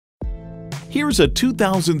Here's a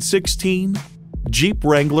 2016 Jeep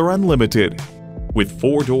Wrangler Unlimited. With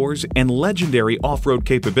 4 doors and legendary off-road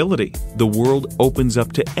capability, the world opens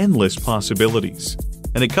up to endless possibilities.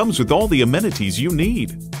 And it comes with all the amenities you need.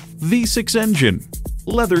 V6 engine,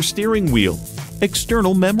 leather steering wheel,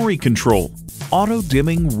 external memory control,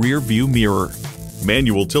 auto-dimming rear-view mirror,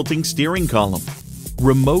 manual tilting steering column,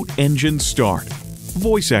 remote engine start,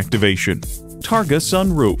 voice activation, Targa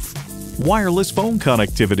sunroof, wireless phone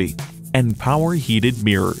connectivity, and power heated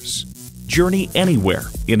mirrors. Journey anywhere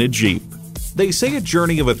in a Jeep. They say a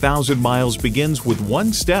journey of 1,000 miles begins with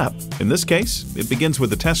one step. In this case, it begins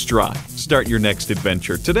with a test drive. Start your next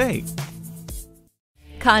adventure today.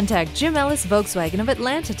 Contact IJim Ellis Volkswagen of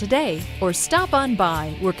Atlanta today or stop on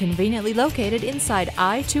by. We're conveniently located inside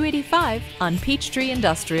I-285 on Peachtree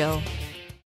Industrial.